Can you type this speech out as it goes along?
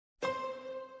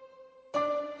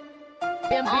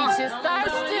Them bitches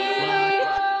thirsty,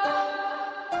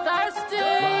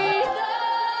 thirsty.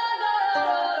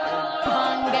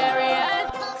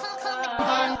 Hungarian,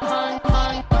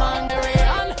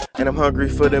 Hungarian. And I'm hungry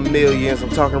for the millions. I'm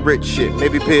talking rich shit,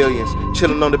 maybe billions.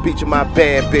 Chilling on the beach with my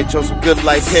bad bitch on some good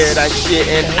life paradise shit.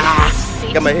 And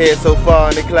got my head so far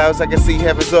in the clouds I can see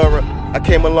heaven's aura. I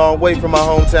came a long way from my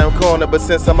hometown corner, but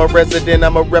since I'm a resident,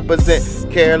 I'ma represent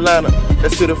Carolina.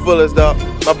 That's to the fullest, dog.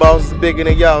 My balls is bigger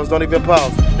than y'all's, don't even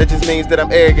pause. That just means that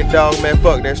I'm arrogant, dog, man,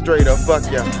 fuck that, straight up, fuck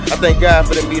y'all. I thank God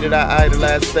for the me that I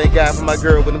idolize. Thank God for my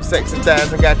girl with them sexy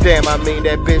thighs. And goddamn, I mean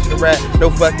that bitch can rap, no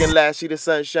fucking lie. She the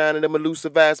sunshine and them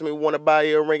elusive eyes. Me wanna buy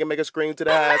her a ring and make her scream to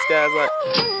the high skies like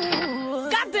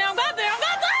Goddamn, goddamn,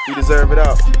 goddamn. we deserve it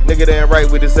all. Nigga, damn right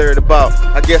we deserve the ball.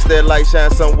 I guess that light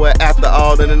shines somewhere after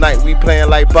all. In the night we playing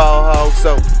like ball hogs.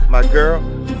 So my girl,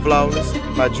 flawless.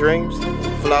 My dreams,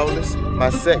 flawless. My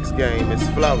sex game is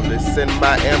flawless. And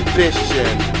my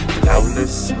ambition,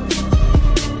 flawless.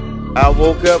 I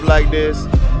woke up like this.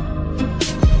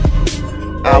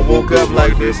 I woke up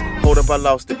like this. Hold up, I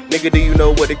lost it. Nigga, do you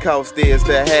know what the cost is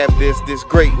to have this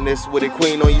greatness with a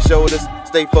queen on your shoulders?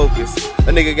 Stay focused.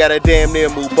 A nigga gotta damn near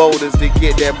move boulders to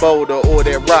get that boulder or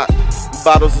that rock.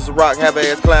 Bottles is a rock, have her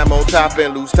ass climb on top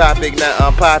and lose topic. Now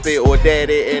I'm poppy or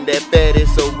daddy and that fatty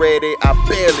so ready. I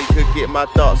barely could get my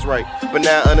thoughts right, but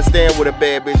now I understand what a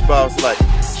bad bitch boss like.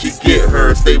 She get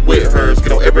hers, stay with hers,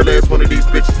 get on every last one of these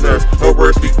bitches' nerves. Her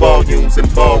words speak volumes in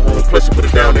ballrooms, plus she put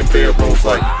it down in bedrooms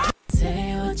like.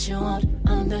 Say what you want,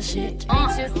 I'm the shit.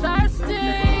 Bitches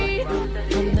thirsty, I'm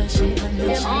the shit, I'm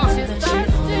the shit, I'm the shit.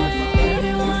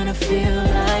 Baby, wanna feel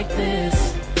like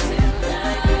this. Bitches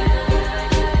thirsty.